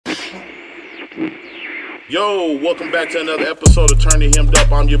Yo, welcome back to another episode of Turn the Hemmed Up.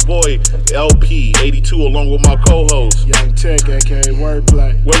 I'm your boy, LP82, along with my co-host, Young Tech, aka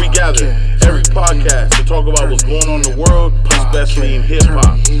Wordplay. where we gather every podcast to talk about what's going on in the world, especially in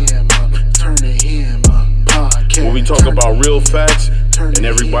hip-hop. Where we talk about real facts and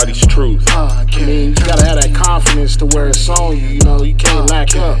everybody's truth. I mean, you gotta have that confidence to where it's on you, you know, you can't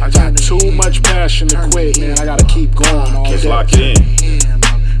lack up. I got too much passion to quit, man. I gotta keep going all Let's day. lock it in.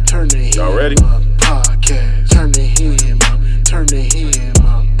 Y'all ready? Podcast. Turn the Hem Up. Turn the Hem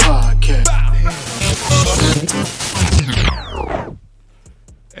Up podcast.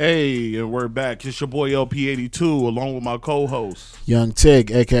 Hey, and we're back. It's your boy LP82 along with my co-host. Young Tech,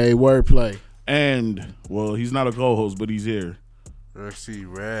 aka Wordplay. And, well, he's not a co-host, but he's here. RC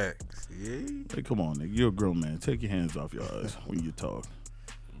Rax, yeah. Hey, come on, nigga. You're a grown man. Take your hands off your eyes when you talk.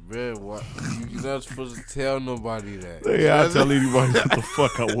 Man, what? You're not supposed to tell nobody that. Yeah, I tell anybody what the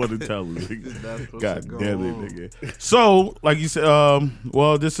fuck I want to tell them, nigga. God damn it, nigga. So, like you said,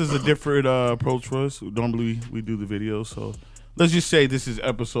 well, this is a different approach for us. Normally, we do the videos, so let's just say this is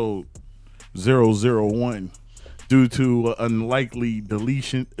episode 001 due to unlikely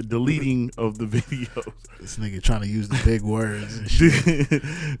deleting of the videos. This nigga trying to use the big words and shit.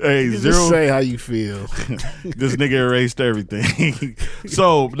 Hey, You zero. just say how you feel. This nigga erased everything.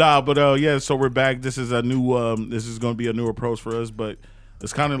 So yeah. So we're back. This is a new. This is gonna be a new approach for us, but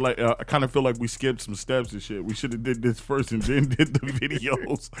it's kind of like I kind of feel like we skipped some steps and shit. We should have did this first and then did the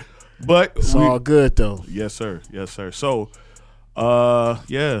videos. But It's all good though. Yes, sir. Yes, sir. So,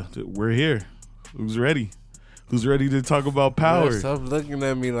 yeah, we're here. Who's ready? Who's ready to talk about power? Man, stop looking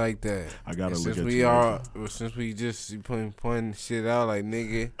at me like that. I gotta look at we you. Since we just pointing shit out like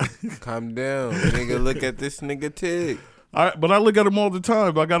nigga, calm down, nigga. Look at this nigga Tig. But I look at him all the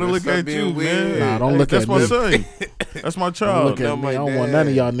time. But I gotta Man, look stop at being you, weird. man. Nah, don't look That's at my me. son. That's my Don't child. look at me. I don't want none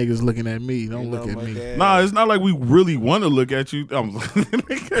of y'all niggas looking at me. Don't look at me. Nah, it's not like we really want to look at you. I'm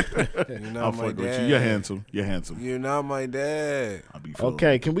You're not I'll my fuck with you. dad. You're handsome. You're handsome. You're not my dad. I'll be feeling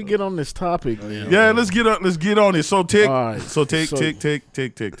Okay, it. can we get on this topic now? Yeah, let's get on it. So tick. All right. So tick. So- Tick.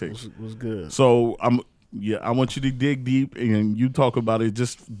 Was good. So I want you to dig deep and you talk about it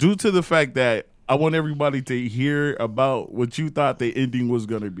just due to the fact that I want everybody to hear about what you thought the ending was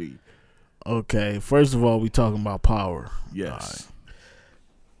gonna be. Okay, first of all, we talking about power. Yes.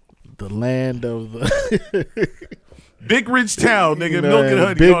 The land of the Big rich town, nigga. You know, Milk and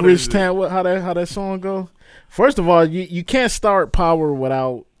honey. big all rich that town. How that song go? First of all, you can't start power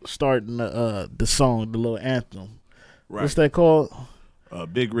without starting the song, the little anthem. Right. What's that called?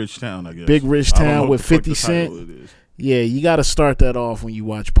 Big rich town, I guess. Big Rich I don't know Town what with the fuck 50 the title Cent. it is. Yeah, you got to start that off when you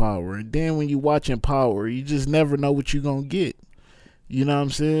watch Power, and then when you watching Power, you just never know what you're gonna get. You know what I'm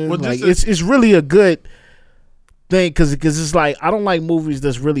saying? Well, like just it's really a good thing because it's like I don't like movies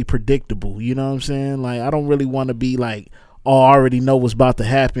that's really predictable. You know what I'm saying? Like I don't really want to be like, oh, I already know what's about to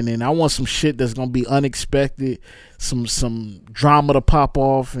happen, and I want some shit that's gonna be unexpected, some drama to pop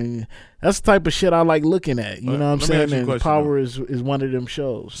off, and that's the type of shit I like looking at. You know what I'm Let me ask saying? you a And question, Power is one of them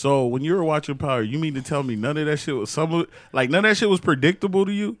shows. So when you were watching Power, you mean to tell me none of that shit was none of that shit was predictable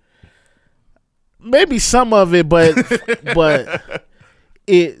to you? Maybe some of it, but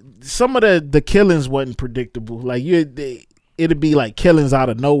some of the killings wasn't predictable. Like it'd be like killings out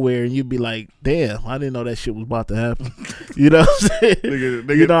of nowhere, and you'd be like, "Damn, I didn't know that shit was about to happen." You know what I'm saying?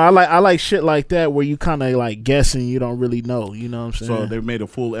 Nigga. You know, I like shit like that where you kind of like guessing, you don't really know. You know what I'm saying? So they made a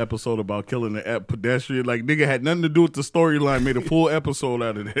full episode about killing the pedestrian. Like nigga had nothing to do with the storyline. Made a full episode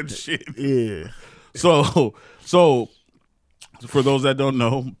out of that shit. Yeah. So for those that don't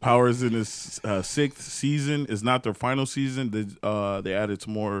know, Power is in its sixth season. It's not their final season. They added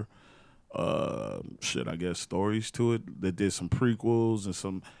some more I guess stories to it. They did some prequels and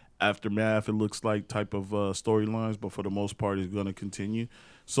some aftermath, it looks like, type of storylines, but for the most part it's going to continue.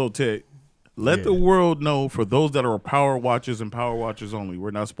 So Ted, let the world know, for those that are Power watchers and Power watchers only,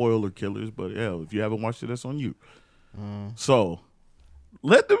 we're not spoiler killers, but hell, if you haven't watched it, that's on you. So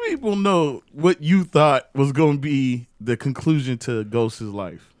let the people know what you thought was going to be the conclusion to Ghost's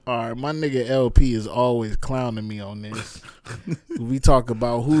life. All right, my nigga LP is always clowning me on this. When they talk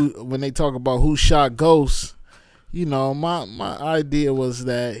about who shot Ghost, you know, my idea was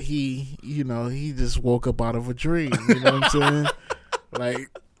that he just woke up out of a dream. You know what I'm saying? Like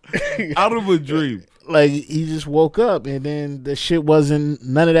Out of a dream. Like he just woke up and then the shit wasn't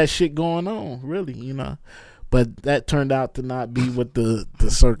none of that shit going on, really, you know. but that turned out to not be what the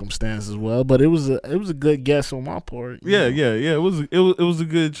circumstances were. But it was a good guess on my part. Yeah. It was a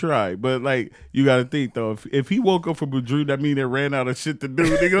good try, but like you got to think though, if he woke up from a dream, that mean they ran out of shit to do.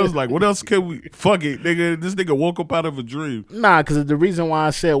 Nigga, I was like, what else can we? Fuck it, nigga. This nigga woke up out of a dream. Nah, because the reason why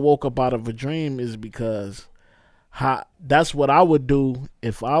I said woke up out of a dream is because that's what I would do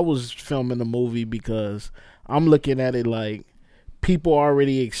if I was filming a movie, because I'm looking at it like people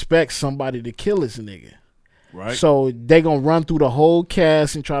already expect somebody to kill this nigga. Right. So they gonna run through the whole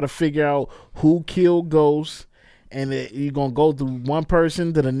cast and try to figure out who killed Ghost, and you're gonna go through one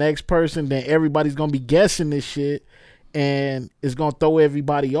person to the next person. Then everybody's gonna be guessing this shit, and it's gonna throw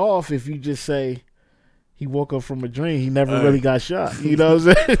everybody off if you just say he woke up from a dream. He never really got shot. You know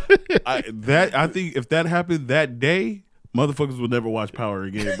what I'm saying? I think if that happened that day, motherfuckers would never watch Power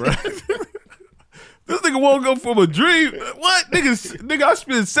again, bro. This nigga woke up from a dream. What? Nigga, I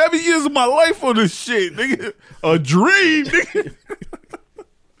spent 7 years of my life on this shit. Nigga, a dream, nigga.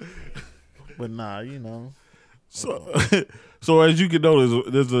 But nah, you know. So as you can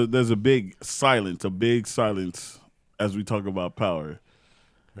notice, there's a big silence as we talk about Power.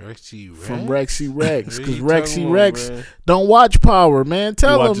 From Rexy Rex, because Rexy talking Rex about, man? don't watch Power, man.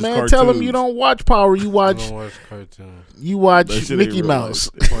 Tell him, watches man. Tell him cartoons. you don't watch Power. You I watch don't watch cartoons. That Mickey shit ain't real Mouse.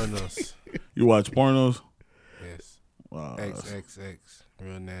 Pornos. You watch pornos? Yes. Wow. XXX.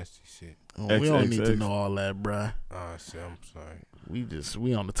 Real nasty shit. Oh, we don't need to XXX. know all that, bruh. Oh shit, I'm sorry.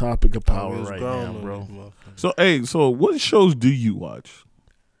 We on the topic of I Power was right grown now, on bro. this motherfucker. So what shows do you watch?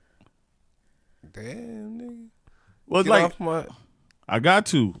 Damn, nigga. Well, Get like off my... I got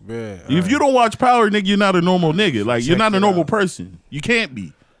to. Bruh, If you don't watch Power, nigga, you're not a normal nigga. Like you're Check not a it normal out. person. You can't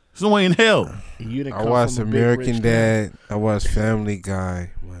be. There's no way in hell. You done I come watched from a big, American rich Dad. I watched Family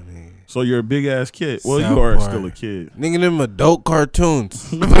Guy. My nigga. So you're a big ass kid. Well, South you are Park. still a kid. Nigga, them adult cartoons.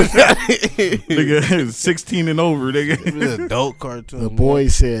 Nigga, 16 and over, nigga. Them adult cartoons. The boy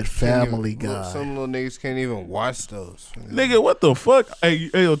said Can't Family even- Guy. Some little niggas can't even watch those. Nigga, what the fuck? Hey,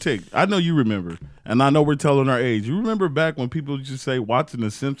 yo, Tick, I know you remember, and I know we're telling our age. You remember back when people used to say watching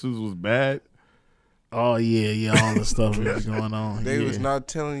The Simpsons was bad? Oh yeah, all the stuff that was going on. They yeah. was not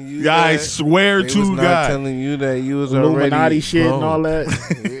telling you I that. swear They was to not God. telling you that you was Illuminati already shit and grown. all that.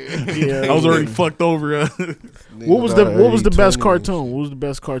 Yeah. I was already fucked over. Niggas What was the already best 20. cartoon? What was the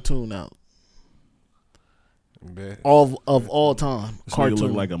best cartoon out Bet. of all time? This nigga Cartoon.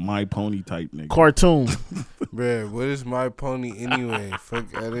 look like a My Pony type nigga. Cartoon. Bruh, what is My Pony anyway?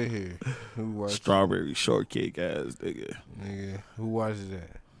 Fuck out of here. Who watches Strawberry shortcake ass nigga. nigga? Who watches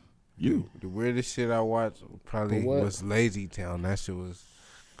that? You. The weirdest shit I watched probably For what? was Lazy Town. That shit was,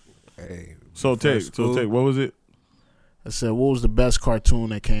 hey. So Tick, what was it? I said, what was the best cartoon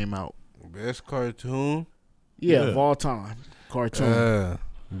that came out? Best cartoon? Yeah, Yeah. of all time. Cartoon.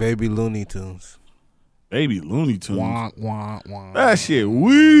 Baby Looney Tunes. Baby Looney Tunes. Wah, wah, wah. That shit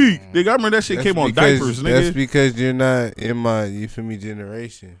weak. Nigga, I remember that shit came on because- diapers, That's nigga. because you're not in my, you feel me,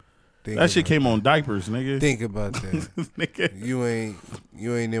 generation. Think That shit about came on diapers, nigga. Think about that. Nigga.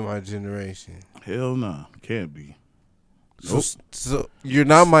 You ain't in my generation. Hell nah. Can't be. So you're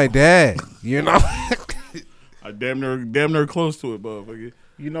not my dad. You're not. I damn near close to it, motherfucker.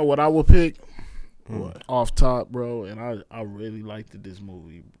 You know what I would pick? What? Off top, bro, and I really liked this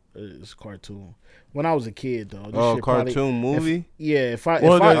movie. It's a cartoon. When I was a kid, though. This shit probably- cartoon movie. If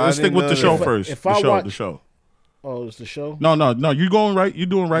Well, I let's stick with the show if I- first. if The I show. watch- The show. oh, it's the show. No. You're going right. You're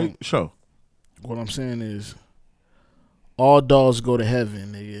doing right. Show. What I'm saying is, all dogs go to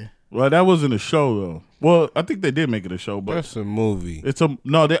heaven, nigga. Well, that wasn't a show though. Well, I think they did make it a show, but That's a movie. it's a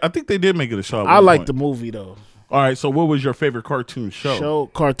no. I think they did make it a show. at I one like point. the movie though. All right. So, what was your favorite cartoon show?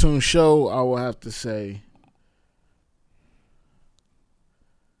 Cartoon show. I will have to say.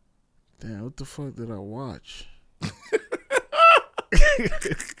 Damn, what the fuck did I watch?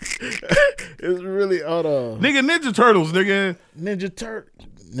 It's really Nigga, Ninja Turtles, nigga. Ninja Turtle.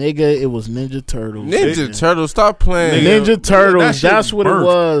 Nigga, it was Ninja Turtles. Ninja Turtles. Stop playing. Nigga, Ninja Turtles. that shit That's what it birthed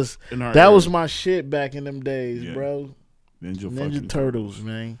was. in our That era. was my shit back in them days, Yeah. bro. Ninja Ninja Turtles,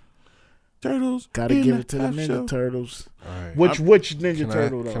 man. Turtles. Gotta in give the it to the half Ninja show. Turtles. All right. Which Ninja Can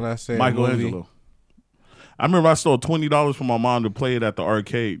Turtle I, though? can I say a movie? Michelangelo. I remember I stole $20 from my mom to play it at the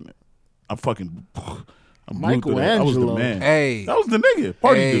arcade. I'm glued to that. I was the Michelangelo. man. Hey, That was the nigga.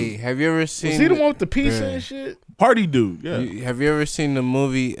 Party hey, dude. have you ever seen? Was he the one with the pizza Yeah. and shit? Party dude. Yeah. Have you ever seen the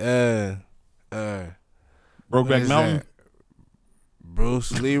movie? What Brokeback is Mountain. that?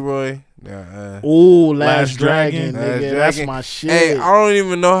 Bruce Leroy. Ooh, Last Dragon. nigga. Last That's Dragon. my shit. Hey, I don't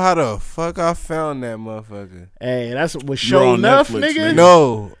even know how the fuck I found that motherfucker. Hey, that's with You're Show on Enough, Netflix, nigga. nigga.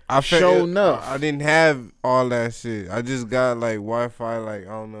 No, I Sure enough. I didn't have all that shit. I just got like Wi-Fi, like I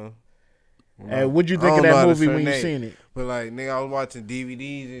don't know. Hey, what'd you I think of don't know that how to movie say when you name. seen it? But like, nigga, I was watching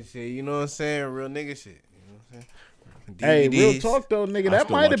DVDs and shit. You know what I'm saying? Real nigga shit. You know what I'm saying? Hey, real DVDs. talk though, nigga. I That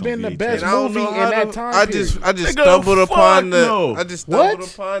still might have watch been on the VHS. best And I don't movie know in how that to- time I period. just Nigga, stumbled fuck upon no. I just stumbled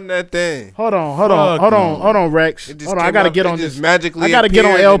What? upon that thing. Hold on, Fuck no. hold on, Rex. It just Hold on, I came gotta up- get it on just this. magically I gotta get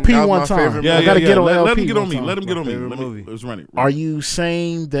on appeared, LP and that was one my time. favorite Yeah, I yeah, gotta yeah. get on Let LP him get on me. one Let him get on me. Favorite Let me. movie. Let's run it. Are you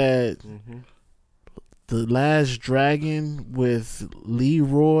saying that Mm-hmm. The Last Dragon with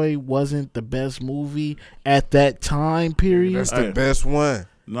Leroy wasn't the best movie at that time period? That's Hey. the best one.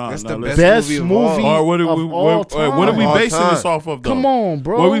 Nah, That's nah, the let's- best Best movie of all. movie Or what are of we? all What are we time. basing All this time. off of? Though? Come on,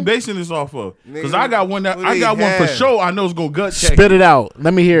 bro. What are we basing this off of? Because Nigga, I got one that what I they got one for have? sure. I know it's gonna gut check. Spit it out.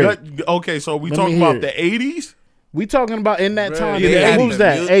 Let me hear it. Okay, so we Let talking me hear about it. the 80s? We talking about in that Bruh, time. they Yeah, had what was the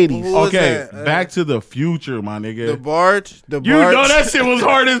that? mu- 80s. Who was Okay, that? Back to the Future, my nigga. The barge. The you barge. know that shit was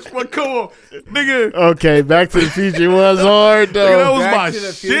hard as fuck. Come on, nigga. Okay, Back to the Future was hard Nigga, that though. was Back my to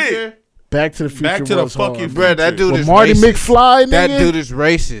the shit. Future? Back to the Future Back to the was fucking hard. future. Bruh, that dude With is Marty racist. McFly, nigga. That dude is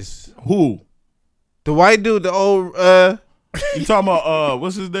racist. Who? The white dude, the old You talking about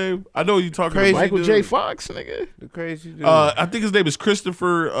what's his name? I know you talking Crazy about. Michael dude. J. Fox, nigga. the crazy dude. I think his name is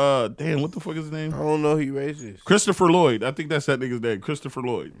Christopher. Damn, what the fuck is his I name? don't know he racist. Christopher Lloyd. I think that's that nigga's name. Christopher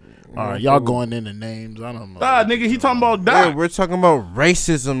Lloyd. All right, y'all going into names. I don't know. Ah, nigga, he talking about Yeah, Doc. we're talking about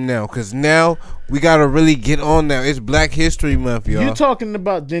racism now, cause now we gotta really get on now. It's Black History Month, y'all. You talking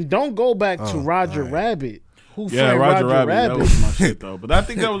about? Then don't go back to Oh, Roger all right. Rabbit. Who Yeah, framed Roger Rabbit. That was my shit though. But I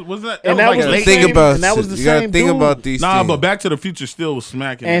think that wasn't that. And that that was was like the late. same- think about and that was the you gotta same think dude. about these Nah, things. but Back to the Future still was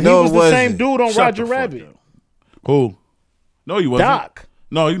smacking. And No, he was it the wasn't. same dude on Shut Roger the fuck Rabbit. up. Who? No, he wasn't. Doc.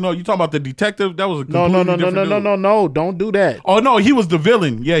 No, you talking about the detective? That was a No, completely no, no, no, different no, no, dude. no, no. Don't do that. Oh no, he was the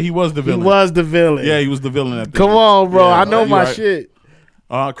villain. Yeah, he was the He villain. was the villain. Yeah, he was the villain. At the Come end. on, bro. Yeah, I know you my right. shit.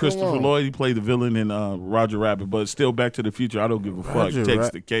 Christopher on. Lloyd, he played the villain in Roger Rabbit, but still Back to the Future. I don't give a fuck. Roger Takes Ra-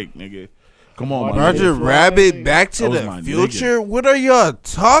 the cake, nigga. Come on, my Roger nigga. Rabbit, Back to That was the my Future. What are y'all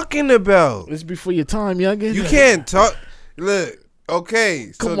talking about? It's before your time, youngin. You can't talk. Look,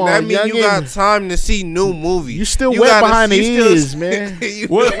 okay, so Come on, that means you youngin. got time to see new movies. You still wet gotta- behind the you still- ears, man. you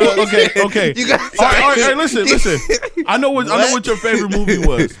What, know what- what I'm okay, saying? okay. You got all right, listen. I know what your favorite movie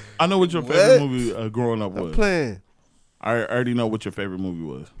was. I know what your favorite What? movie growing up I'm was. playing. I already know what your favorite movie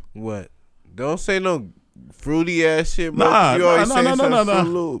was. What? Don't say no fruity ass shit, bro. Nah, you always nah, say nah, nah, nah, nah.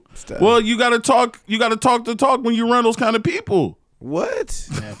 Fruit Loop stuff. Well, you gotta talk. You gotta talk the talk when you run those kind of people. What?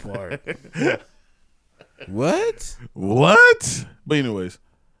 That part. What? What? But anyways,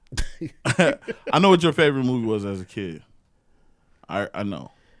 I know what your favorite movie was as a kid. I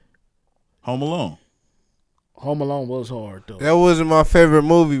know. Home Alone. Home Alone was hard though. That wasn't my favorite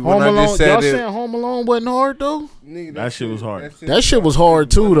movie when Home I Alone. just said Y'all it. saying Home Alone wasn't hard though? Nigga, That shit was hard. That shit was hard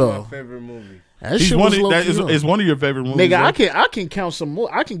too, one of though. My favorite movie. That He's shit one was of, low that key hard. is one of your favorite movies. Nigga, though? I can count some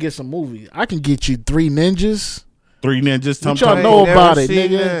more. I can get some movies. I can get you Three Ninjas, Three Ninjas. What Tum y'all Tum. know Never about it, seen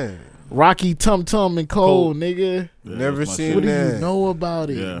nigga? that. Rocky, Tum Tum, and Cole, Cole. nigga. Yeah, Never that's my seen shit. What do you that. know about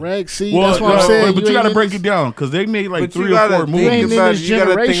it, Yeah. Rex? See, Well, that's what I'm saying. but you ain't gotta in break this- it down because they made like But you 3 or gotta 4 think ain't movies. in about this it. You gotta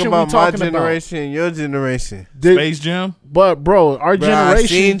generation think we about my talking about. generation and your generation. Space Jam. But bro, our Bro, I generation.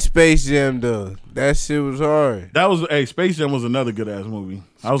 seen Space Jam though. That shit was hard. That was Space Jam was another good ass movie.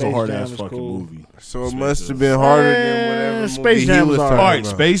 That was a Space hard Jam ass was fucking cool. movie. So it Space must Jam. have been harder than whatever Space movie Jam he was was hard. talking All right,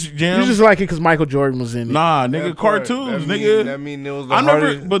 about. Space Jam. You just like it because Michael Jordan was in it. Nah, nigga, That part, cartoons, that nigga. That mean it was the I never,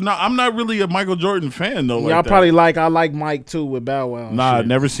 hardest. but no, I'm not really a Michael Jordan fan though. Y'all Like that. probably like. I like Mike too with Bow Wow. and Nah, shit.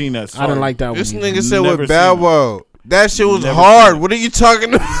 never seen that. I Sorry. didn't like that This one. nigga said Never with seen Bow it. Wow. That shit was Never hard. seen it. What are you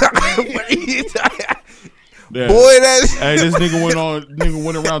talking about? What are you talking? Yeah. Boy, that Hey, this nigga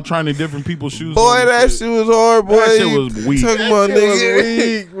went around trying to different people's shoes. boy, on and that shit was hard. Boy, That shit You was weak. Talking about That shit was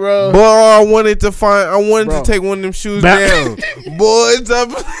nigga. weak, bro. Boy, I wanted Bro. to take one of them shoes Bow- down. Boy, it's up.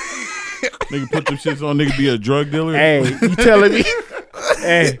 Nigga put them shits on. Nigga be a drug dealer. Hey, you telling me?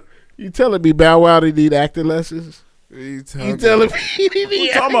 Hey, you telling me Bow Wow didn't need acting lessons? You telling me he didn't What you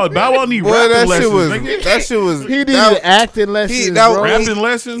need talking about? Bow Wow need Boy, rapping that lessons. shit was. nigga. That shit was. He needed that- acting lessons, that- bro. Rapping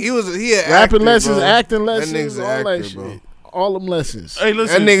lessons. He had Rapping actor, lessons, bro. acting That lessons, nigga's an all that actor, shit. bro. All them lessons. Hey,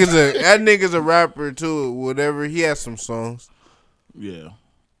 listen. That nigga's a rapper too. Whatever. He has some songs. Yeah.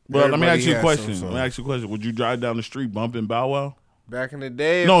 Well, let me Everybody ask you a has question. some Let me ask you a question. Would you drive down the street bumping Bow Wow? Back in the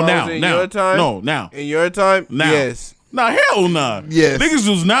day. No, if I now, was in now, your time, no, now. In your time, Now. yes. Nah, hell nah. Yes. Niggas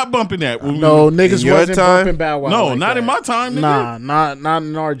was not bumping that. When No, we, niggas In your wasn't time? bumping Bow Wow. no, like not that. in my time, nigga. Nah, not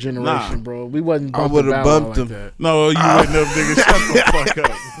in our generation, Nah. bro. We wasn't I bumping would've Bow bumped Wow him. like that. No, you wouldn't have, nigga. Shut the fuck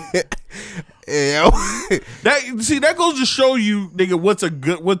up. Yeah. That goes to show you, nigga,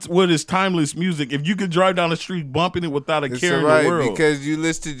 what is timeless music. If you could drive down the street bumping it without a It's care in alright the world, because you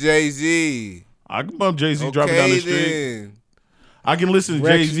listen to Jay-Z. I can bump Jay-Z driving down the street. Then. I can listen to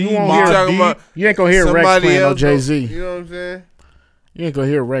Rex, Jay Z. you won't Mobb hear- talking Deep. about You ain't gonna hear Rex somebody playing no else. Jay Z. You know what I'm saying? You ain't gonna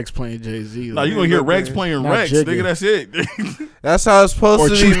hear Rex playing Jay Z. No, you gonna hear Rex playing Not Rex, Jigga. nigga. That's it. That's how it's supposed Or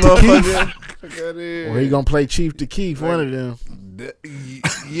to Chief be, to Keef. motherfucker. Fuck outta here. Or he gonna play Chief to Keef, one of them.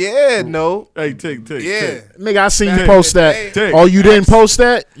 Yeah, no. Hey, take. Yeah. Nigga, I seen you Back post in the that. day. Oh, you didn't post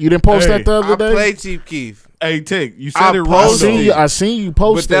that? You didn't post Hey, that the I other day? play Chief Keef. Hey, Tick, you said I it wrong. I posted though. seen you. I seen you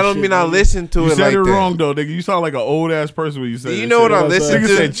post But that don't shit, mean I nigga. listen to You it said like it that. wrong though, nigga. You sound like an old ass person when you said. Do you that know shit. what I What's listen up? Nigga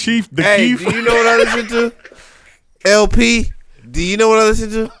to? said Chief the Hey, Keef. do you know what I listen to? LP. Do you know what I listen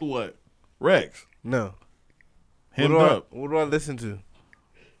to? What? Rex. No. Hemmed what up. What do I listen to?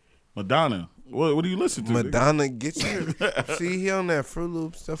 Madonna. What do you listen to? nigga? Madonna, get your. See, he on that Fruit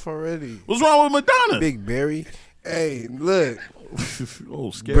Loop stuff already. What's wrong with Madonna? Big Berry. Hey, look,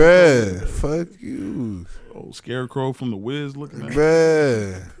 Oh, scarecrow. bruh, fuck you, Oh, scarecrow from the Wiz looking at.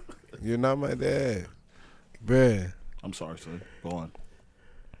 bruh. You're not my dad, bruh. I'm sorry, son. Go on.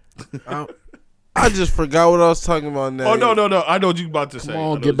 I just forgot what I was talking about now. Oh no. I know what you about to say. Come I know on,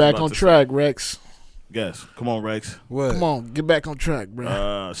 what get you back about on to track, Rex. say. Yes. Come on, Rex. What? Come on, get back on track,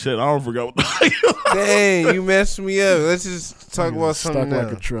 bro. Shit, I don't forget what the Dang, you messed me up. Let's just talk about Stuck something like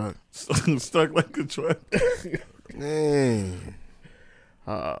a else. truck. stuck like a truck. Dang.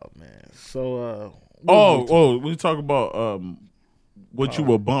 Oh man. So We talk about what you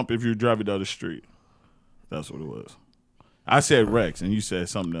would bump if you're driving down the street. That's what it was. I said Rex, and you said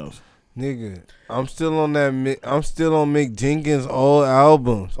something else. Nigga, I'm still on that. I'm still on Mick Jenkins' old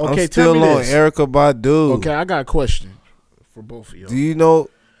albums. Okay, I'm still tell me on this. Erykah Badu. okay, I got a question for both of y'all. Do you know?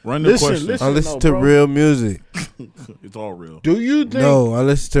 Run the Listen, question. listen. I listen no, to bro. real music. It's all real. Do you think? No, I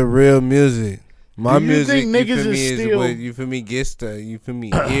listen to real music. My Do you music, think you niggas feel me, is is still- what you feel me gets to you feel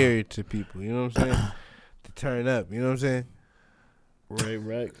me ear to people. You know what I'm saying? To turn up. You know what I'm saying?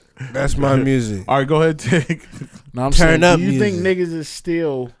 Right. That's my music. All right, go ahead, take. No, I'm Turn saying, up do you think music. niggas is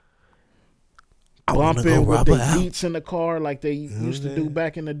still I wanna bumping go with rob the a house. beats in the car like they used to do saying?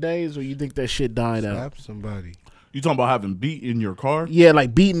 back in the days, or you think that shit died out? Slap somebody. You talking about having beat in your car? Yeah,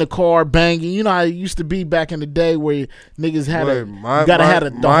 like beating the car, banging. You know how it used to be back in the day where niggas had Boy, you gotta have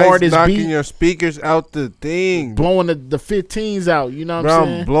the mine's hardest knocking beat, your speakers out the thing. blowing the 15s out. You know what Bro, I'm I'm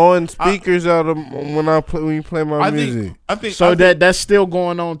saying? blowing speakers out of when you play my music. I think. So I think, that's still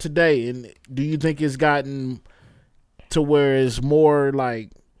going on today. And do you think it's gotten to where it's more like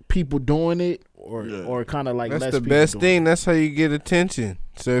people doing it, or kind of like That's less the people best doing thing. That's how you get attention.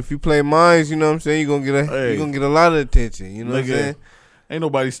 So if you play mines, you know what I'm saying, you're gonna get a lot of attention. You know what I'm Nigga, saying? ain't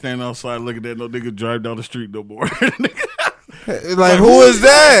nobody standing outside looking at no nigga drive down the street no more. Like who is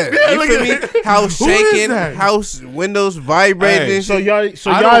that? Yeah, You look feel at me? House Who is shaking, that? house windows vibrating. Hey, and So shit. y'all,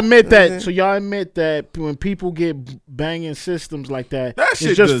 I y'all don't- admit that. Mhm. So y'all admit that when people get banging systems like that, That it's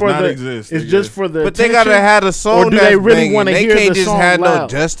shit just does for not the. exist, It's nigga. just for the. But they attention? gotta have a song. Or do that's they really banging. wanna They hear can't the just song have no loud?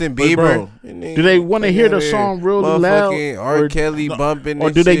 Justin But, Bieber. bro, Do they want to hear the song really loud, Motherfucking R. or, Kelly bumping? or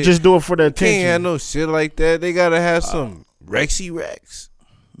and do they shit. just do it for the Can't have attention? no shit like that. They gotta have some Rexy Rex.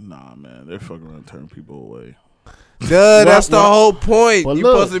 Nah, man, they're fucking around and turning people away. Duh, that's the whole point. Well, You're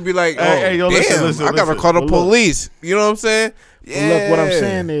look. supposed to be like, oh, Hey, yo, damn, listen, I gotta listen. call the Well, look. police. You know what I'm saying? Yeah. Well, look, what I'm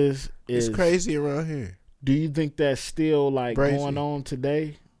saying is it's crazy around here. Do you think that's still like Crazy. going on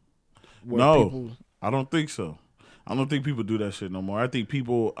today? Where No. people- I don't think so. I don't think people do that shit no more. I think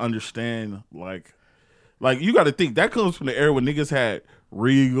people understand like you got to think that comes from the era when niggas had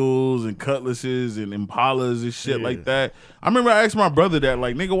Regals and Cutlasses and Impalas and shit like that. I remember I asked my brother that,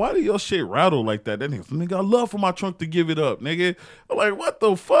 like, nigga, why do your shit rattle like that? That nigga, I love for my trunk to give it up, nigga. I'm like, what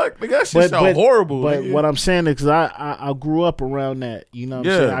the fuck? Nigga, that shit sound horrible. But nigga. what I'm saying is, 'cause I grew up around that. You know what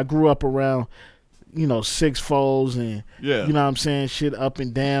I'm Yeah. saying? I grew up around, six folds and Yeah. you know what I'm saying, shit up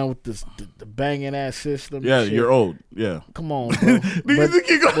and down with the banging ass system. Yeah, and shit. you're old. Yeah. Come on, bro. Do you think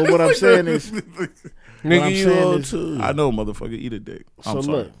you but what I'm saying is, what I'm Nigga, you saying old is- too. I know, motherfucker, eat a dick. I'm So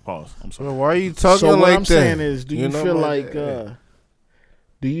sorry. look. Pause. I'm sorry. Bro, why are you talking so what like I'm that? saying is, do you You're not feel my like dad.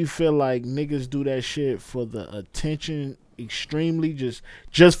 do you feel like niggas do that shit for the attention extremely,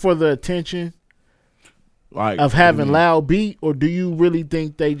 just for the attention Like of having loud beat, or do you really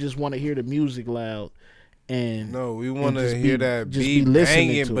think they just want to hear the music loud? And No, we want to just hear be- that just beat be listening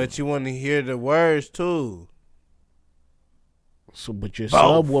banging, to but it. you want to hear the words too. so, but your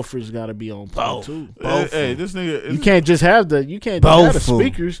Both. subwoofers got to be on point too. Hey, this nigga. You can't just have just have the Both.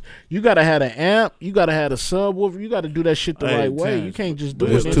 speakers. You gotta have an amp. You gotta have a subwoofer. You gotta do that shit the Hey, right way. Terrence, You can't just do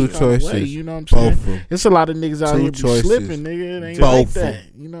but it it's any two kind of way. choices. You know what I'm saying? Both of 'em. It's a lot of niggas out Two here be choices. slipping, nigga. It ain't Both like of that. 'em.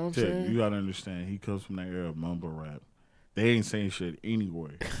 You know what I'm Tick, saying? you gotta understand, he comes from that era of mumble rap. They ain't saying shit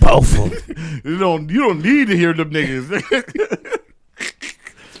anyway. Both of them. You don't need to hear them niggas.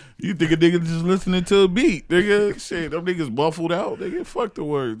 You think a nigga just listening to a beat, nigga? Shit, them niggas muffled out, nigga. Fuck the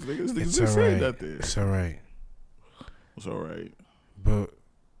words, niggas. Niggas It's didn't all say right. nothing. It's all right. It's all right. But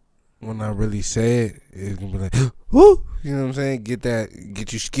when I really say it, it's gonna be like, whoo. You know what I'm saying?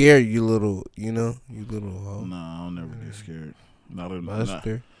 Get you scared, you little hoe. Nah, I'll never get scared. Not a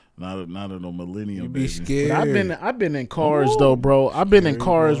Buster. not a no millennium. You be baby. scared. But I've been in cars though, bro. I've been in Scary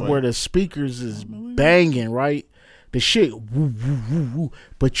cars boy. where the speakers is banging, right? The shit, woo, woo, woo, woo,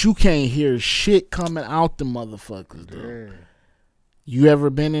 but you can't hear shit coming out the motherfuckers, though. Damn. You ever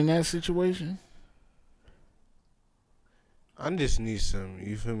been in that situation? I just need some,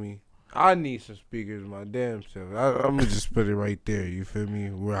 you feel me? I need some speakers my damn self. I'm gonna just put it right there, you feel me?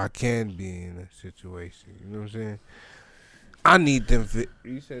 Where I can be in a situation, you know what I'm saying? I need them,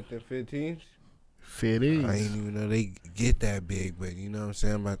 you said them 15s? Fit I is. ain't even know they get that big, but you know what I'm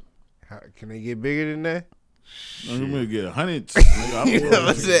saying? Can they get bigger than that? I'm gonna get hundreds. You know what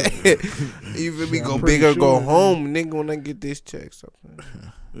I'm saying? You feel me? Yeah, Go I'm big pretty or go sure. home, nigga, when I get this check. Something.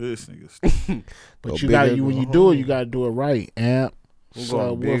 This nigga's But Go you got big or when go you do home. it, you gotta do it right, amp. I'm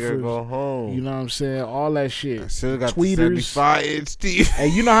going big or go home. You know what I'm saying? All that I shit. still got Tweeters. the 75-inch Steve. Hey,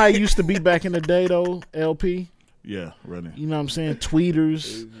 you know how it used to be back in the day though, LP? yeah, running. You know what I'm saying?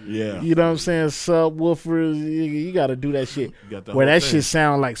 Tweeters. Yeah, You know what I'm saying? Subwoofers. You got to do that shit. you got the Where whole that thing. shit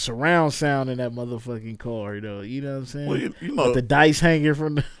sound like surround sound in that motherfucking car, though. You know what I'm saying? Well, you With know, the dice hanging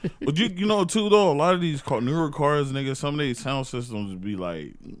from the. but you know too though. A lot of these newer cars, nigga, some of these sound systems be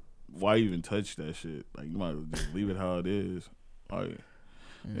like, why even touch that shit? Like you might as well just leave it how it is. Like,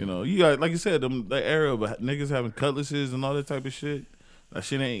 you know, you got like you said, the era of niggas having cutlasses and all that type of shit. That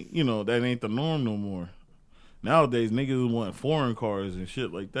shit ain't, that ain't the norm no more. Nowadays, niggas want foreign cars and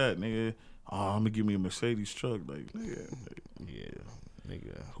shit like that, nigga. Oh, I'm gonna give me a Mercedes truck, like, nigga. Yeah,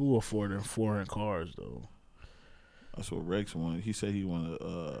 nigga. Who affording foreign cars, though? That's what Rex wanted. He said he wanted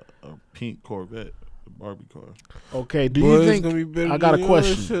a pink Corvette, a Barbie car. Okay, do Boy, you it's think. gonna be better I got than a yours.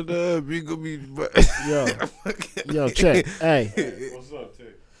 question. Shut up. You gonna be. Yo, check. Hey, What's up,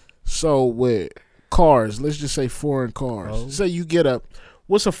 Ted? so with cars, let's just say foreign cars. Oh. Say you get up.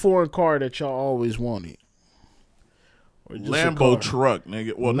 What's a foreign car that y'all always wanted? Or just a Lambo car? truck,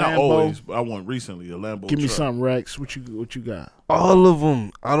 nigga. Well, not Lambo? always, but I want recently a Lambo Give me truck. something, Rex. What you got? All of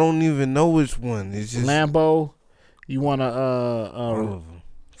them. I don't even know which one. It's just Lambo. You want all a of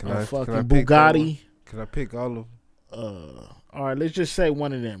them. fucking pick that one? Bugatti? Can I pick all of them? All right, let's just say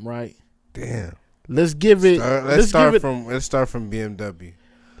one of them, right? Damn. Let's give it. Let's start from BMW.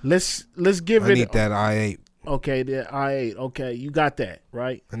 Let's give I it. need that i8. Okay, the i8. Okay, you got that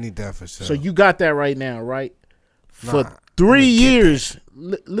right. I need that for sure. So you got that right now, right? For Nah, 3 I'ma get years.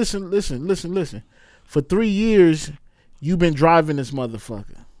 Listen. For 3 years, you've been driving this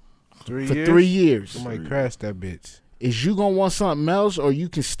motherfucker. 3 For years? 3 years. I might crash that bitch. Is you gonna want something else, or you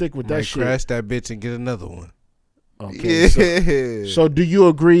can stick with that Might shit? crash that bitch and get another one. Okay. Yeah. So do you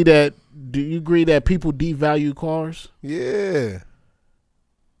agree that people devalue cars? Yeah.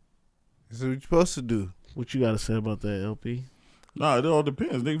 That's what you're supposed to do. What you got to say about that, LP? Nah, it all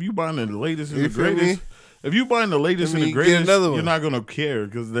depends. Nigga, if you buying the latest and You the feel me? greatest, if you buying the latest I and mean, the get greatest, another you're one. not gonna care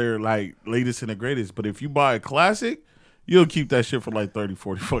because they're like latest and the greatest. But if you buy a classic, you'll keep that shit for like 30,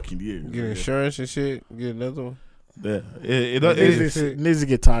 40 fucking years. Get insurance and shit. Get another one. Yeah, it Niggas to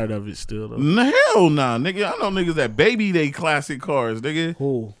get tired of it still, though. hell nah, nigga. I know niggas that baby they classic cars, nigga.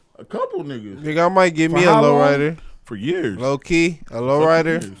 Who? A couple niggas Nigga, I might give For me a how long? lowrider. for years. Low key, a Fucking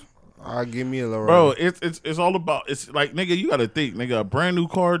lowrider. years. I'll give me a lowrider. Bro, it's all about. It's like, nigga, you gotta think, nigga. A brand new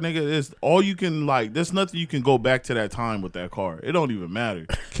car, nigga, is all you can like. There's nothing you can go back to that time with that car. It don't even matter.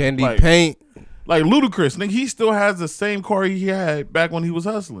 Candy like- paint. Like Ludacris, nigga, he still has the same car he had back when he was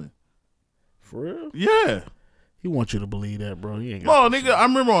hustling. For real? Yeah. He wants you to believe that, bro. He ain't got No, nigga, I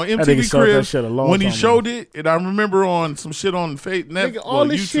remember on That nigga MTV started that Crib shit a long when he time showed it, and I remember on some shit on Nigga, all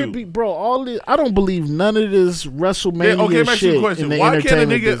this YouTube. shit be, bro. All this, I don't believe none of this WrestleMania Yeah, okay, let me ask you a shit question. in the Why can't a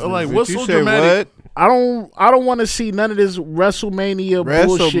entertainment nigga business. like what's You so say dramatic? I don't want to see none of this WrestleMania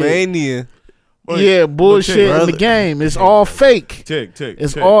bullshit. WrestleMania. Yeah, bullshit in the brother. game. It's all fake. Tick.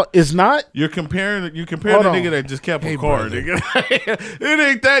 It's all. It's not. You're comparing the Hold nigga on. that just kept Hey, a car, brother. nigga. It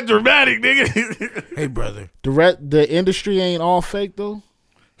ain't that dramatic, nigga. Hey, brother. The industry ain't all fake though.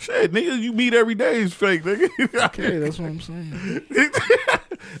 Shit, nigga, you meet every day is fake, nigga. Okay, that's what I'm saying.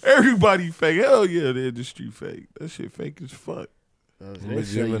 Everybody fake. Hell yeah, the industry fake. That shit fake as fuck. They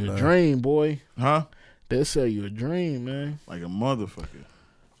sell you a Gemini. dream, boy. Huh? They sell you a dream, man. Like a motherfucker.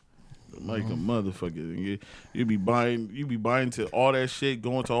 Like a motherfucker. You be buying to all that shit,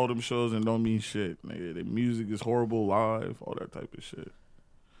 going to all them shows and don't mean shit. Nigga, the music is horrible live, all that type of shit.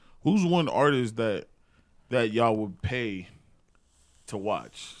 Who's one artist that y'all would pay to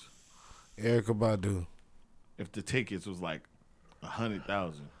watch? Erykah Badu. If the tickets was like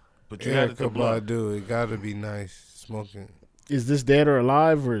 100,000, but you had it to Erykah blow. Badu. It gotta be nice smoking. Is this dead or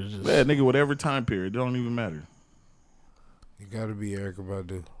alive or is this? Yeah, nigga, whatever time period, it don't even matter. It gotta be Erykah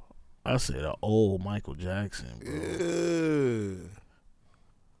Badu. I said an old Michael Jackson, bro. Ew.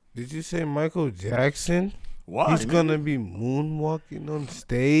 Did you say Michael Jackson? Why? He's nigga? gonna be moonwalking on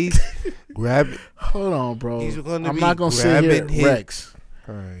stage, grabbing. Hold on, bro. He's gonna I'm be not gonna sit here, grabbing his- Rex.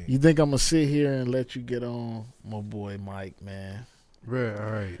 All right, You think I'm gonna sit here and let you get on my boy Mike, man? bro.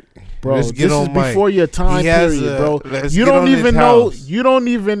 All right, Bro, Let's get this is on Mike. before your time He has period, a- bro. let's You get don't on his even know. house. You don't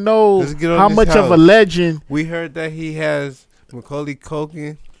even know Let's get on how his much of a house. legend. We heard that he has Macaulay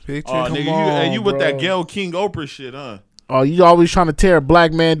Culkin picture. Oh, Come nigga, on, you with that bro. Gayle King Oprah shit, huh? Oh, you always trying to tear a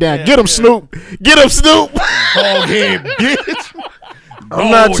black man down. Yeah, Get him, yeah. Snoop. Get him, Snoop. Dog head, bitch.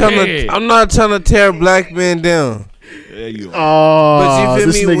 I'm not Dog trying head. to. I'm not trying to tear a black man down. There you are. Oh, But you feel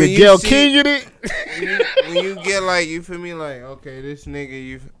this me, when nigga you Gayle see- King in it. When you get like, you feel me, like, okay, this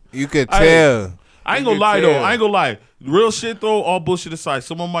nigga, you could Hey, tell. I ain't You gonna lie can though. tell. I ain't gonna lie. Real shit though. All bullshit aside,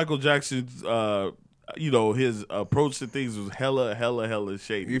 some of Michael Jackson's, his approach to things was hella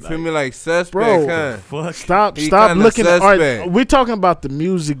shady. You feel me, like suspect, Bro. huh? Fuck. Stop He stop kinda looking at art. suspect. We're talking about the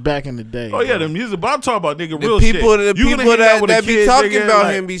music back in the day. Oh yeah, bro. the music. But I'm talking about nigga The real people, shit. the You gonna people hang out that, with a that be kid, talking nigga, about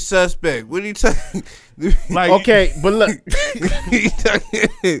like- him be suspect. What are you talking? Like, Okay, but look.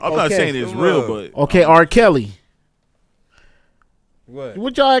 I'm not Okay. saying it's Come real, on. but Okay, R. Kelly. What?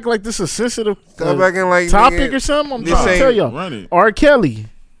 Would y'all act like this is a sensitive Stop acting like topic nigga, or something? I'm this trying to ain't- tell y'all. run it. R. Kelly,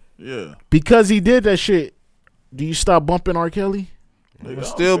 Yeah. because he did that shit, do you stop bumping R. Kelly? Nigga,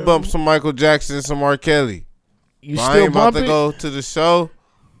 Still okay. bump some Michael Jackson and some R. Kelly. You But I still ain't about bump to it? go to the show.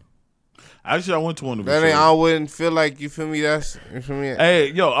 Actually, I went to one of his That ain't. I shows. wouldn't feel like, you feel me. That's, you feel me.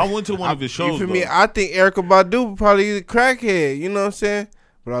 Hey, yo, I went to one of his shows. You feel though. me? I think Erykah Badu probably the crackhead. You know what I'm saying?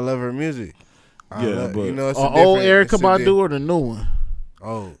 But I love her music. Yeah, but- you know, it's Old different- Erykah it's a Badu or the new one?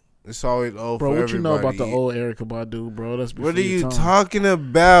 Oh, it's always old Bro, for what you know about the everybody. old Erykah Badu, bro? That's before What are your you time. talking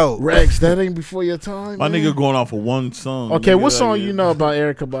about? Rex, that ain't before your time. My man. nigga going off of one song. Okay, nigga, what song like, you know about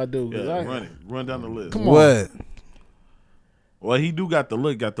Erykah Badu? 'Cause Yeah, I- run it. Run down the list. Come on. What? Well, he do got the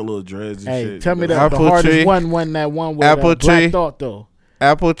look, got the little dreads and Hey, shit. tell me that Apple the hardest Tree. one that one with Apple Black Tree. Thought though.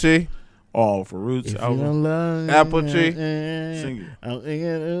 Apple tree? Oh, for Roots If you album. don't love Apple Tree. Sing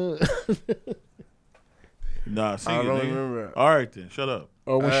it. Nah, sing I it, don't nigga. remember. All right then, shut up.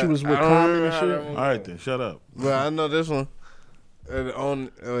 Or when she was I with don't Common remember and how shit. that one All right then, shut up. But I know this one.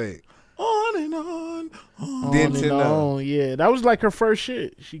 Wait. On and on. On Didn't and you know? on, yeah, that was like her first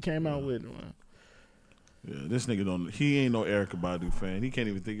shit she came out with. Man. Yeah, this nigga don't. He ain't no Erykah Badu fan. He can't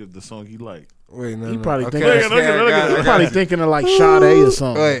even think of the song he like. Wait, no, He no. probably okay, thinking- Look at- look at- I You're got probably it. thinking of like Sade or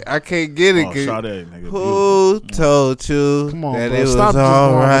something. Wait, I can't get it. Oh, 'cause Sade, nigga. who beautiful. told you Come on, that bro. it was Stop just going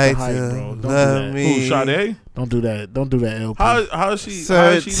with the alright hype, to bro. Don't do love that. me? Who, Sade? Don't do that. Don't do that, LP. How is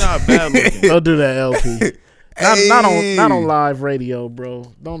she not bad looking? Don't do that, LP. not Hey. on live radio,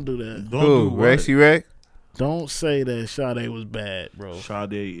 bro. Don't do that. Don't Who? do what? Rexy Rex? Don't say that Sade was bad, bro.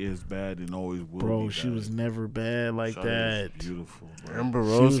 Sade is bad and always will Bro, be she bad. was never bad like Sade that. is beautiful, bro. Amber She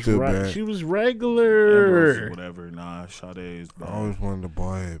Rose was still right. bad. She was Amber Rose regular. is whatever. Nah, Sade is I bad. always wanted a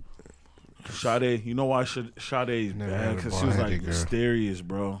boy. Sade, you know why Sade is Never bad? had a Because she was bald-headed like girl. mysterious,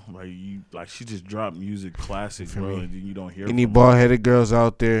 bro. Like she just dropped music, classic, For bro, me. and then you don't hear. Any from her. bald headed girls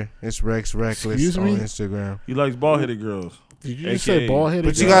out there? It's Rex Reckless Excuse on me? Instagram. He likes bald headed girls. Did you just AKA say bald headed?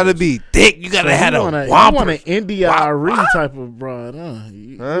 But you gotta be thick. You gotta have you want a you whopper. want an India Ari type of broad, huh?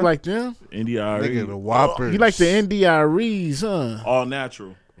 You Huh? like them? India Nigga, the Ari, whopper. You like the India Aries, huh? all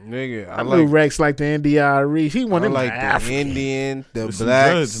natural. Nigga, I knew Rex like the India Aries. He I wanted like African. the Indian, the With some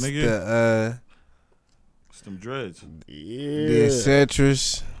blacks, dreads, nigga. It's them dreads. the Yeah.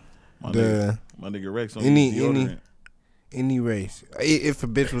 Accentress, My the nigga, my nigga Rex on any- deodorant. any race. If a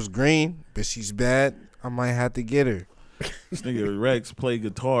bitch was green, but she's bad, I might have to get her. This nigga Rex play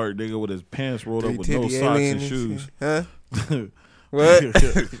guitar, nigga, with his pants rolled up with no Titty socks alien and shoes. shit. Huh? What?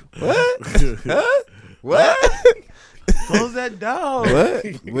 What? Close that door. What?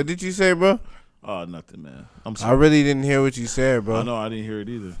 What did you say, bro? Oh, nothing, man. I'm I sorry. really didn't hear what you said, I bro. know I didn't hear it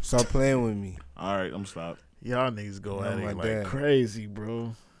either. Stop playing with me. All right, I'm stopped. Y'all niggas go Oh at my it like dad. crazy,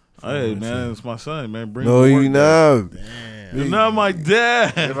 bro. Hey, man, it's my son, man. Bring No, him to you work, not. Damn. You're not my You're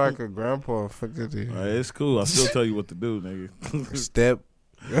dad. like a grandpa. Fuck it. All right, it's cool. I still tell you what to do, nigga. Step.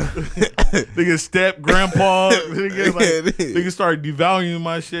 Nigga, step, grandpa. Nigga, like, Yeah, it is. nigga start devaluing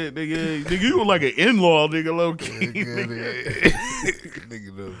my shit, nigga. Nigga, you like an in-law, nigga, low key. Nigga.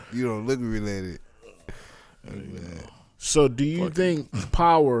 Nigga, no, you don't look related. So do you think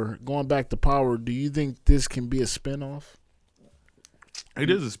Power, going back to Power, do you think this can be a spinoff? It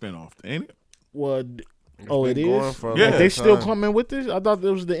is a spinoff, ain't it? Well, oh, it been going is. for a Yeah. Like, long they still time. coming with this? I thought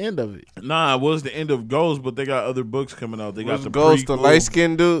that was the end of it. Nah, it was the end of Ghost, but they got other books coming out. They got What's the Ghost, the prequel. light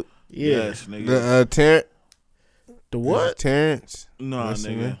skinned dude? Yeah. Yes, nigga. The Terrence. The what? Terrence. Nah, What's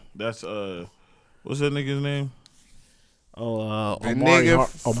his nigga. name? That's what's that nigga's name? Oh, The Omari.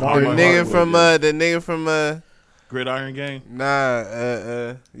 nigga, Omari the Hardwick, nigga from Gridiron Gang.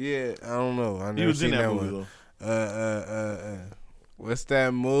 yeah, I don't know. I never He was seen in that one. movie What's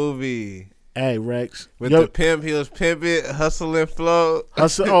that movie Hey, Rex. with Yo, the pimp? He was pimping, hustle and flow.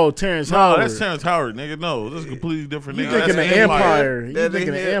 Terrence though. No, Howard. that's Terrence Howard, nigga. No, that's a completely different You nigga. thinking That's of Empire. You That thinking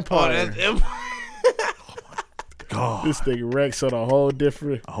of nigga- Empire. Oh, that's Empire. God, This nigga Rex on a whole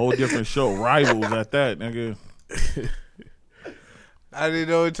different. a whole different show. Rivals at that, nigga. I didn't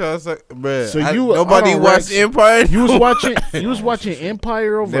know what y'all was like, bruh. So nobody hold on, watched Rex. Empire. You was watching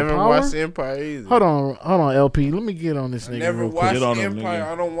Empire over Never Power? watched Empire either. Hold on, LP. Let me get on this nigga Never real quick. watched Get on him, Empire.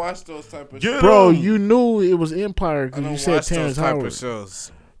 nigga. I don't watch those type of Get shows. Bro, him. you knew it was Empire I because don't you said watch Terrence those type Howard. of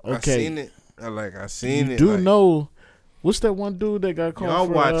shows. Okay. I seen it. I seen You it. do like, know what's that one dude that got caught? Y'all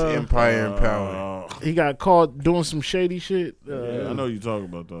for, watch Empire and Power. He got caught doing some shady shit. Yeah, I know you talking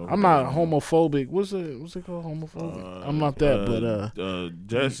about though. I'm not homophobic. What's it called? Homophobic? I'm not that, but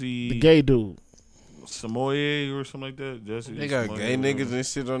Jesse the gay dude. Samoye or something like that. Jesse. They got Samoye, gay whatever. niggas and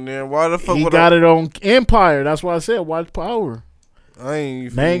shit on there. Why the fuck He would got it on Empire. That's why I said watch Power. I ain't. You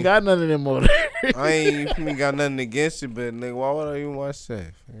feel They ain't me? got none of them on there. I ain't you feel me, got nothing against it, but nigga, why would I even watch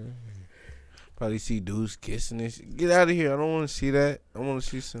that? Probably see dudes kissing and shit. Get out of here. I don't want to see that. I want to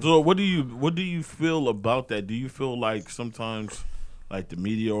see some. So what do you feel about that? Do you feel like sometimes like the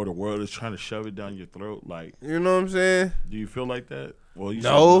media or the world is trying to shove it down your throat? Like, You know what I'm saying? do you feel like that? Well, you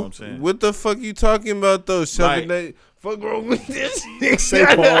know what No. I'm saying. What the fuck you talking about though? Shoving Like- that. Fuck wrong with this nigga? Say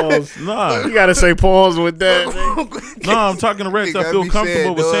pause. Nah, You gotta say pause with that. Fuck nigga. wrong with no, I'm talking to Rex. I Gotta feel be comfortable said,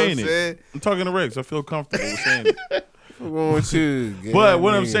 with know what saying I'm it. saying? I'm talking to Rex. I feel comfortable with saying it. Fuck wrong with you? But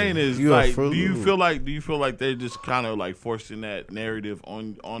what I'm nigga. saying is, You a like, Fruit do you Loop. feel like they're just kind of like forcing that narrative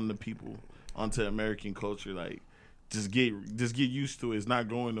on the people, onto American culture? Like, just get used to it. It's not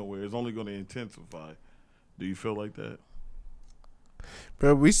going nowhere. It's only going to intensify. Do you feel like that?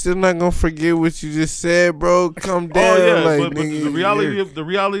 Bro, we still not gonna forget what you just said, bro. Calm down, Oh yeah, like but nigga. the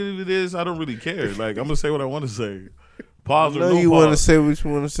reality of it is, I don't really care. Like, I'm gonna say what I want to say. I Pause or know no you pause. want to say what you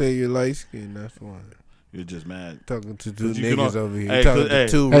want to say. You're light skinned. That's why. You're just mad. Talking to two 'Cause you can niggas al- over here. Hey, talking 'cause- to hey.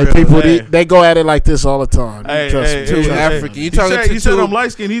 two Hey, real. people, Hey. they go at it like this all the time. Trust me. Two hey, African. You He talking said, to he said two- I'm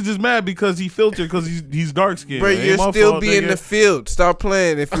light skinned. He's just mad because he filtered because he's dark skinned. Bro, you're still being the field. Stop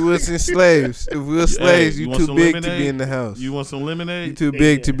playing. If we wasn't slaves, if we were slaves, you you want too some big to lemonade? be in the house. You want some You lemonade? too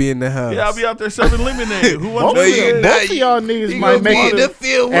big to be in the house. Yeah, I'll be out there serving lemonade. Who wants Both, No, of, you y'all- not. both of y'all niggas You might gonna be make in the it.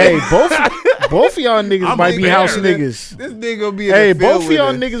 field Hey, with both of y'all niggas I'm might be a house man. niggas. this nigga gonna be in Hey, the field both of with y'all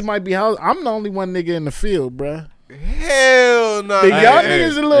us. niggas might be house. I'm the only one nigga in the field, bruh. Hell no. Y'all hey,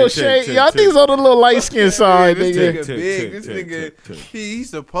 niggas a little hey, shade. check, Y'all check. niggas on the little light skin side, this nigga. nigga big. This nigga, he's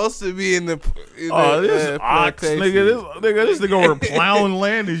supposed to be in the. Oh, this ox plantation. nigga, this nigga over there plowing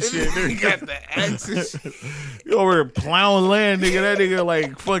land and shit. He Nigga. got the axes. You over there plowing land, nigga. That nigga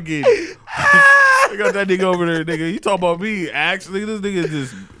like fucking. They got that nigga over there, nigga. You talk about me, axe, nigga. This nigga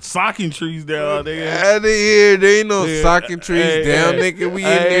just socking trees down, nigga. Out of here. There ain't no Yeah, socking trees hey, down, hey, nigga. We in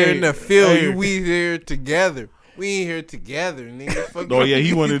hey, there in the field. hey. We here together. We ain't here together, nigga. Fuck Oh yeah,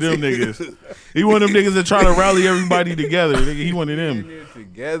 he one of them niggas. He one of them niggas that try to rally everybody together, nigga. He one of We in them. here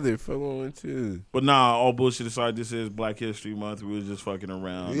together. Fuck on with you. But nah, all bullshit aside, this is Black History Month. We was just fucking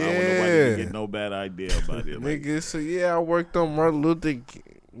around. I don't want nobody Yeah. to get no bad idea about it. Like, Nigga, so yeah, I worked on Martin Luther.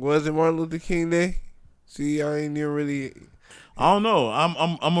 Was it Martin Luther King Day? See, I ain't even really. I don't know.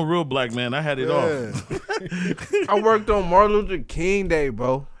 I'm a real black man. I had it off. I worked on Martin Luther King Day,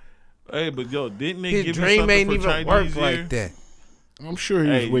 bro. Hey, but yo, didn't they His give you dream something ain't for even Chinese work Year? like that. I'm sure he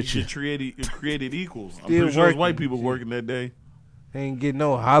was Hey, with you. you created equals. I'm Still pretty sure it was working. white people working that day. Ain't get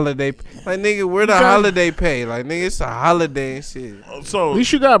no holiday. Like nigga, where the holiday pay? Like nigga, it's a holiday and shit. So At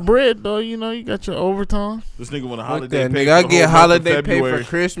least you got bread, though. You know, you got your overtime. this nigga want a Fuck holiday that pay. nigga. I for the get whole month of holiday pay February. for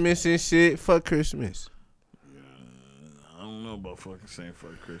Christmas and shit. Fuck Christmas. I don't know about fucking saying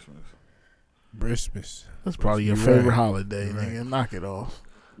fuck Christmas. Christmas. That's probably your You're favorite right. holiday, nigga. Knock it off.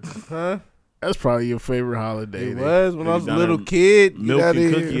 Huh? That's probably your favorite holiday. It nigga. was when I was a down little there kid. Get milk outta and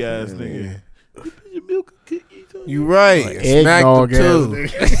here. cookie ass nigga. Milk and cookies. You right. Like Smacked him eggnog ass too.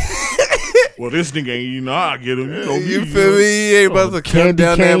 nigga. Well, this nigga ain't. You know, I get him. You know me. You feel me? He ain't about to cut candy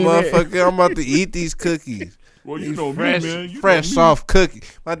down that cane. motherfucker. I'm about to eat these cookies. Well, you These know fresh, me, man. You fresh know me. soft cookie.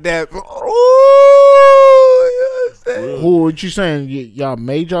 My dad. Oh, yes. Who? What you saying? Y'all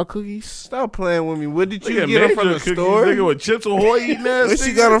made y'all cookies? Stop playing with me. What did you Nigga, get them major from the cookies, store? Nigga with Chips Ahoy eating ass. What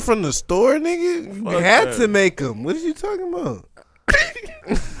you got them from the store, nigga? You Fuck had that. to make them. What are you talking about?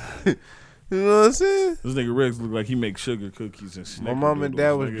 You know what I'm saying? This nigga Rex look like he makes sugar cookies and My mom and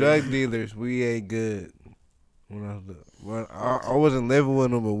dad was nigga. drug dealers. We ate good. When I wasn't living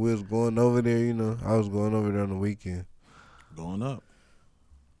with them, but we was going over there. You know, I was going over there on the weekend. Going up.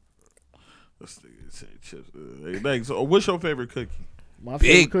 This nigga say chips. Hey, thanks. So, what's your favorite cookie? My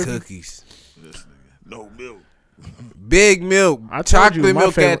Big favorite cookie? cookies, This nigga. No milk. big milk, I told you chocolate my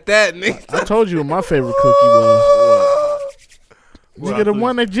milk favorite- at that, nigga. I told you what my favorite cookie was. What? Nigga, the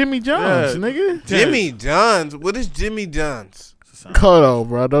one at Jimmy John's, Yeah. nigga. Jimmy John's. What is Jimmy John's? Hold on,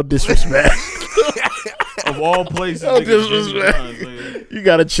 bro. Don't disrespect. Of all places, Don't nigga, Jimmy disrespect. John's, nigga. You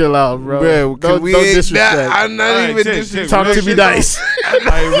gotta chill out, bro. Bro, Don't we ain't disrespect. that. I'm not Alright, even Tick, disrespecting. Talk real to me shit, nice.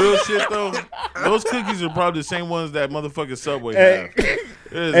 Like real shit though. Those cookies are probably the same ones that motherfucking Subway have.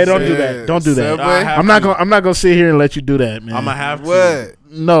 Hey, don't do that. Don't do that. Subway? I'm not gonna sit here and let you do that, man. I'm gonna have to. What?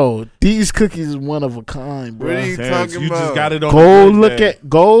 No, these cookies is one of a kind, bro. What are you Terrence, talking you about? just got it on. Go the look birthday. at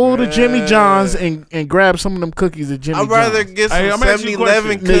go to Jimmy Yeah. John's and grab some of them cookies at Jimmy I'd rather John's. get some Hey, I'm asking you a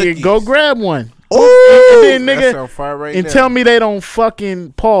 7-Eleven question. cookies. Nigga, go grab one. Ooh, And then, nigga, that's on fire right And now. tell me they don't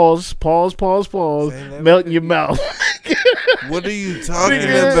fucking pause, that melt in your mouth. What are you talking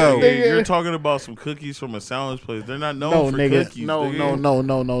Nigga, about? nigga. You're talking about some cookies from a sandwich place. They're not known No, for nigga. cookies. No,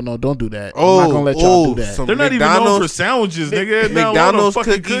 nigga. no. Don't do that. Oh, I'm not gonna let y'all do that. some They're not even known for McDonald's, sandwiches, nigga. They're not McDonald's a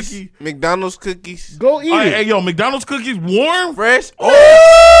fucking cookies. cookie. McDonald's cookies. Go eat All right, it. hey, yo, McDonald's cookies warm? Fresh.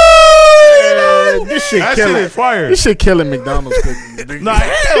 This shit That shit killing. is fire. This shit killing McDonald's cookies. Nigga. Nah,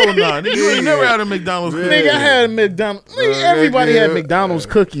 hell nah. Nigga, you ain't never had a McDonald's cookie. Nigga, I had McDonald's. Nigga, everybody had nigga. McDonald's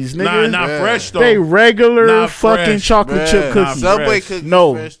cookies, Nah, nigga. not Yeah. fresh though. They regular Not fucking fresh, chocolate chip Bruh, cookies. Nah, Subway fresh. cookies.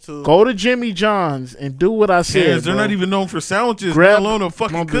 No, fresh too. go to Jimmy John's and do what I said. Yes, they're bro. not even known for sandwiches, Grab- let alone a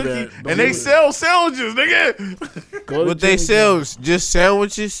fucking Don't do cookie. that. Don't And do they that. sell sandwiches, nigga. Go to What they Jimmy sell? John's. Just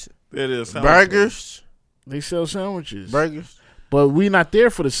sandwiches, It is burgers, They sell sandwiches, burgers. but we not there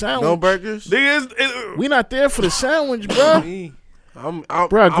for the sandwich. No burgers. Nigga, We not there for the sandwich, bro. Me. I'm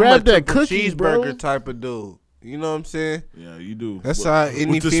Bruh, I'm grab a that triple cookies, cheeseburger bro. type of dude. You know what I'm saying? yeah, you do. That's With- how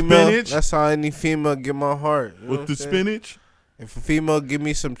any with the female. spinach? That's how any female get my heart. You know with what the I'm saying? spinach. If a female give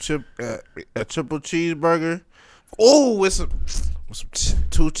me some a triple cheeseburger, oh, with some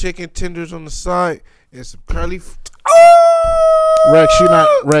 2 chicken tenders on the side and some curly.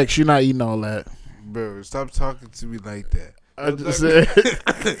 Rex, you not eating all that. Bro, stop talking to me like that. I just said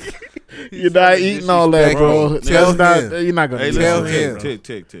you're not eating all that, bro. Tell That's him. not. You're not gonna Hey, eat Tell all listen, that.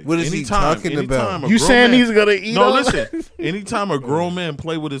 him. tick. What is he talking about? You saying he's gonna eat No, all listen. that? Anytime a grown man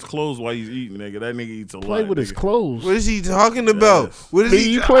play with his clothes while he's eating, nigga, that nigga eats a lot. Play with his nigga. clothes. What is he talking about? Yes. What is Nigga, he?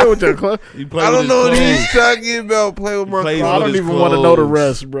 you play with your clothes. He play I with don't his know what clothes. he's talking about. Play with my plays I with clothes. don't his even want to know the clothes.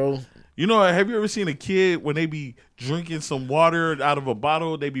 rest, bro. You know, have you ever seen a kid when they be drinking some water out of a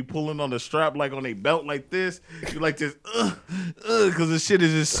bottle, they be pulling on the strap like on their belt like this? You like this, because the shit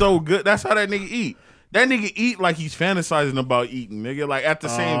is just so good. That's how that nigga eat. That nigga eat like he's fantasizing about eating, nigga, like at the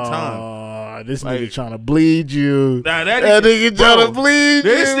same time. This Like- nigga trying to bleed you. Nah, That nigga trying to bleed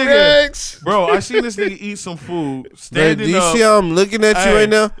this you, nigga- Rex. Bro, I seen this nigga eat some food Bro, standing do you up. see how I'm looking at you Hey, right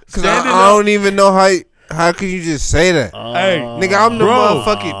now? Because I standing don't even know how can you just say that? Hey, Nigga, I'm the bro.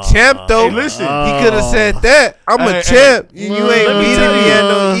 motherfucking champ, though. Hey, listen. He could have said that. I'm Hey, a champ. You Let ain't me beating tell me you. at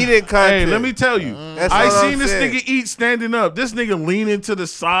no eating contest. Hey, let me tell you. That's I all I'm seen this saying. nigga eat standing up. This nigga leaning to the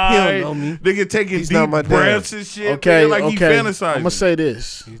side. know me. Nigga taking He's not deep my dad. breaths and shit. Okay, nigga, like he okay. fantasizing. I'm gonna say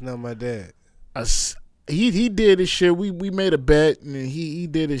this. He's not my dad. He did his shit. We made a bet and he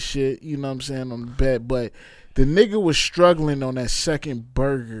did his shit. You know what I'm saying, on the bet, but the nigga was struggling on that second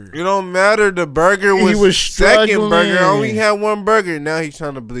burger. It don't matter. The burger He was, was second struggling. burger. I only had one burger. Now he's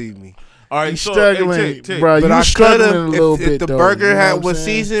trying to bleed me. All right, He's so, struggling, hey, Tick. bro. But You I struggling could a have little if bit the though, burger you know had what I'm was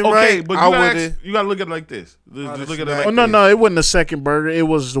saying? seasoned Okay, right. but I you would gotta, have. you gotta look at it like this. Just look at it like Oh no, this. no, it wasn't the second burger. It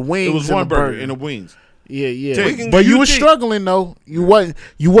was the wings. It was and one the burger and the wings. Yeah, yeah. Tick, But do you you was think- struggling though. You wasn't.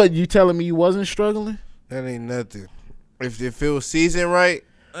 You telling me you wasn't struggling? That ain't nothing. If it was seasoned right,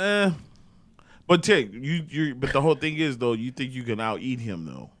 But Tick, but the whole thing is though, you think you can out eat him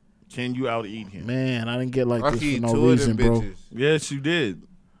though? Can you out eat him? Man, I didn't get like I this could for eat no 2 of reason, them bro. bitches. Yes, you did.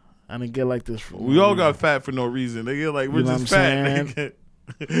 I didn't get like this for. We all got fat for no reason. Nigga, like we're You know just what fat. I'm Nigga.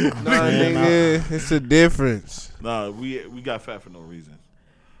 Nah, Man, nigga, it's a difference. Nah, we got fat for no reason.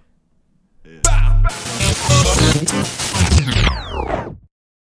 Yeah.